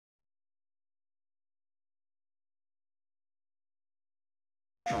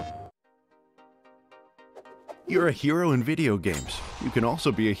You're a hero in video games. You can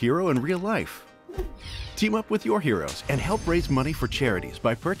also be a hero in real life. Team up with your heroes and help raise money for charities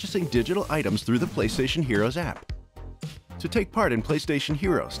by purchasing digital items through the PlayStation Heroes app. To take part in PlayStation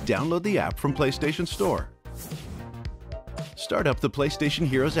Heroes, download the app from PlayStation Store. Start up the PlayStation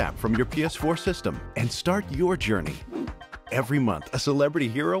Heroes app from your PS4 system and start your journey. Every month, a celebrity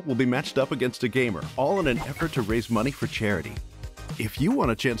hero will be matched up against a gamer, all in an effort to raise money for charity. If you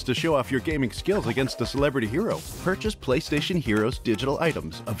want a chance to show off your gaming skills against a celebrity hero, purchase PlayStation Heroes digital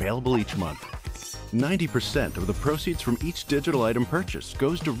items available each month. 90% of the proceeds from each digital item purchase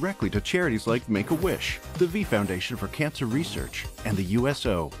goes directly to charities like Make-A-Wish, the V Foundation for Cancer Research, and the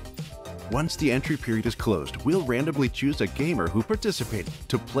USO. Once the entry period is closed, we'll randomly choose a gamer who participated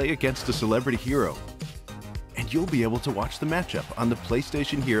to play against a celebrity hero. And you'll be able to watch the matchup on the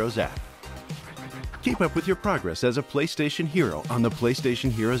PlayStation Heroes app. Keep up with your progress as a PlayStation hero on the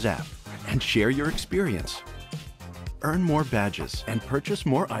PlayStation Heroes app and share your experience. Earn more badges and purchase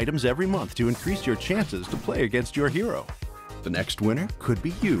more items every month to increase your chances to play against your hero. The next winner could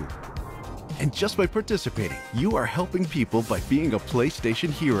be you. And just by participating, you are helping people by being a PlayStation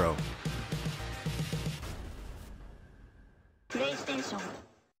hero. PlayStation